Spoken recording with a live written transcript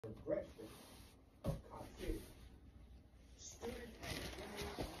progression of Cop City. Students at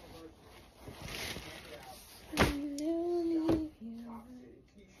Emory University handed out Cop City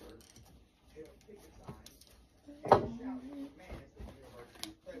t-shirts, held picket signs, and shouted commands to the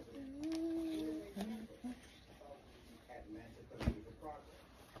university's president Atlanta Community Progress,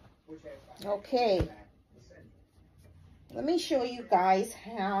 which has okay. Let me show you guys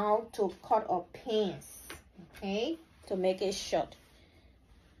how to cut a pants, okay, to make it short.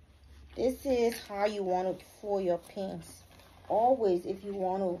 This is how you want to fold your pants. Always, if you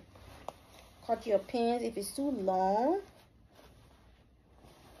want to cut your pants, if it's too long,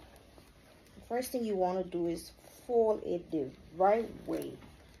 the first thing you want to do is fold it the right way.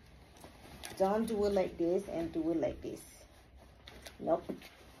 Don't do it like this and do it like this. Nope.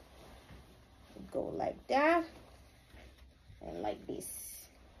 Go like that and like this,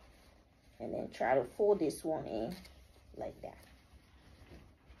 and then try to fold this one in like that.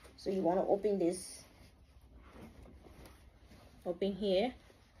 So you want to open this, open here,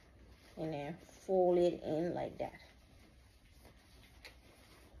 and then fold it in like that.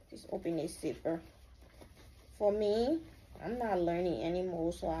 Just open this zipper. For me, I'm not learning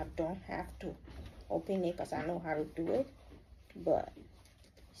anymore, so I don't have to open it because I know how to do it. But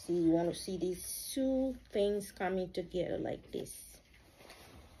see, you want to see these two things coming together like this.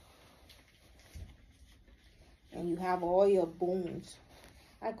 And you have all your bones.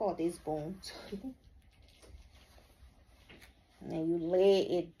 I call these bones. And then you lay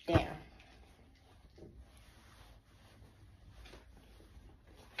it down.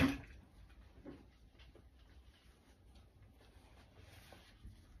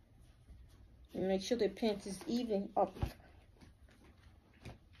 And make sure the pants is even up.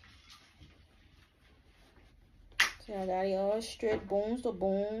 So I got it all straight, bones to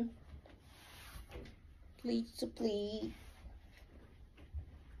bone, pleats to pleat.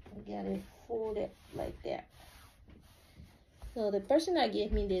 I got it folded like that. So the person that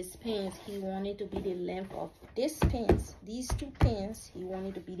gave me this pants, he wanted to be the length of this pants. These two pants, he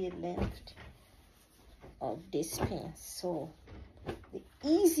wanted to be the length of this pants. So the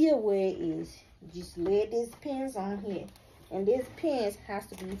easier way is just lay this pants on here. And this pants has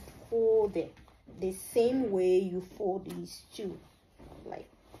to be folded the same way you fold these two. Like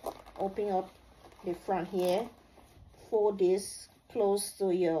open up the front here, fold this close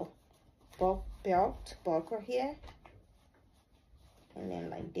to your belt buckle here, and then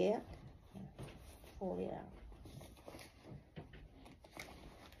like that, fold it out.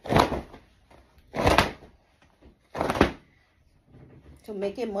 To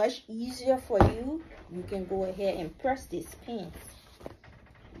make it much easier for you, you can go ahead and press this pants,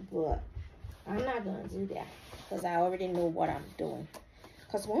 but I'm not gonna do that because I already know what I'm doing.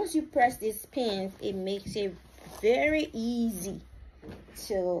 Because once you press this pants, it makes it very easy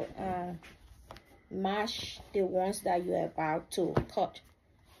to match the ones that you're about to cut.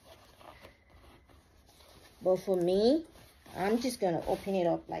 But for me, I'm just gonna open it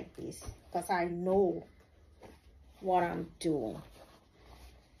up like this because I know what I'm doing.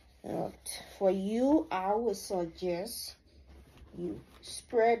 For you, I would suggest you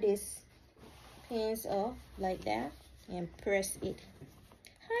spread this pants up like that and press it.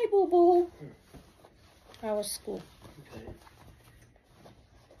 Hi, boo boo. How was school? Okay.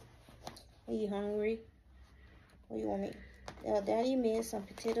 Are you hungry? What do you want me? Daddy made some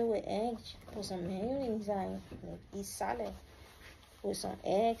potato with eggs. Put some mayonnaise on it. Eat salad with some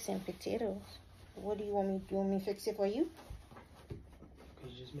eggs and potatoes. What do you want me? Do you want me to fix it for you?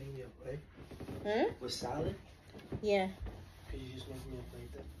 Could you just make me a plate? With salad? Yeah. Could you just make me a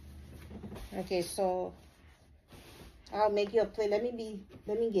plate then? Okay, so I'll make you a plate. Let me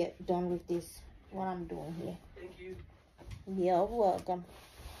get done with this. What I'm doing here. Thank you. You're welcome.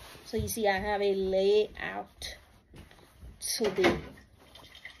 So you see, I have a layout to the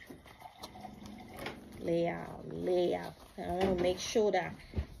layout. I want to make sure that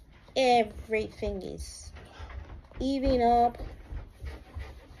everything is even up.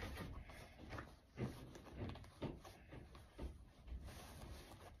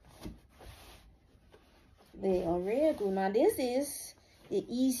 They are real good. Now this is the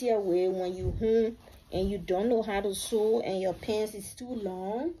easier way when you home and you don't know how to sew and your pants is too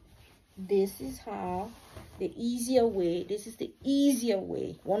long. This is how the easier way. This is the easier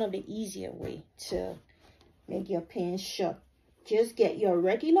way. One of the easier way to make your pants short. Just get your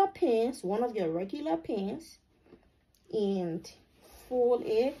regular pants, one of your regular pants, and fold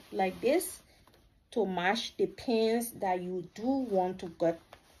it like this to match the pants that you do want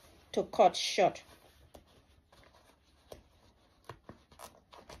to cut short.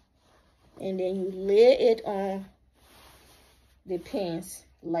 And then you lay it on the pants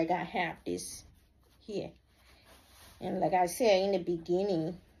like I have this here. And like I said in the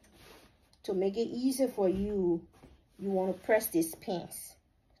beginning, to make it easier for you, you want to press this pants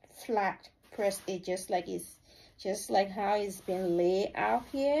flat. Press it just like how it's been laid out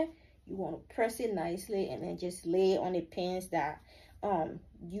here. You want to press it nicely and then just lay it on the pants that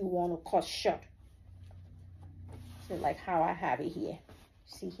you want to cut short. So like how I have it here.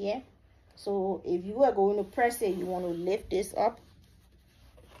 See here? So if you are going to press it, you want to lift this up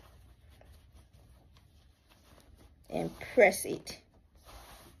and press it.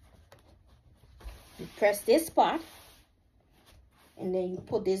 You press this part and then you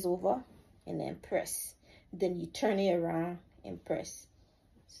put this over and then press. Then you turn it around and press.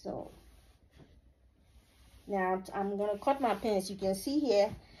 So now I'm gonna cut my pants. You can see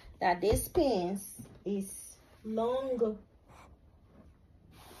here that this pants is longer.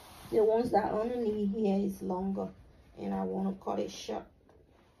 The ones that are underneath here is longer, and I want to cut it short.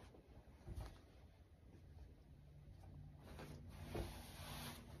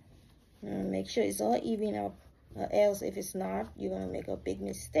 And make sure it's all even up, or else if it's not, you're gonna make a big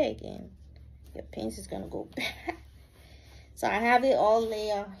mistake and your pants is gonna go bad. So I have it all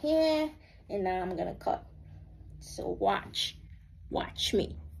laid out here, and now I'm gonna cut. So watch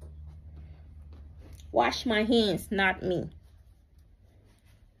me. Wash my hands, not me.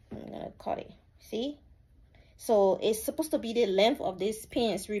 I'm gonna cut it. See? So it's supposed to be the length of this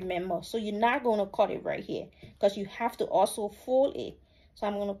pants, remember. So you're not gonna cut it right here because you have to also fold it. So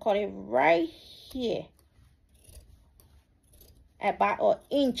I'm gonna cut it right here, about an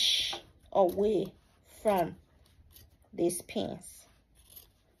inch away from this pants,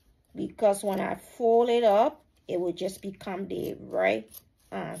 because when I fold it up, it will just become the right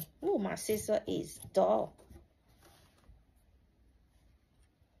oh, my scissor is dull.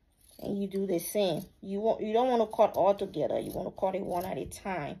 And you do the same. You don't want to cut all together. You want to cut it one at a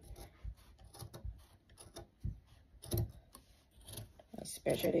time.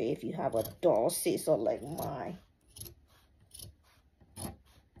 Especially if you have a dull scissor like mine.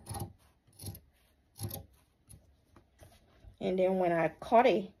 And then when I cut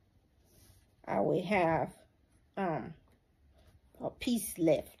it, I will have a piece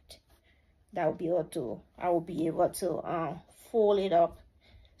left. That will be able to, I will be able to fold it up.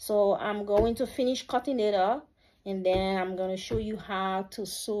 So I'm going to finish cutting it up, and then I'm going to show you how to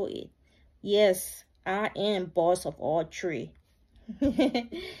sew it. Yes, I am boss of all trades.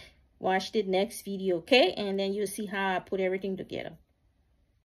 Watch the next video, okay? And then you'll see how I put everything together.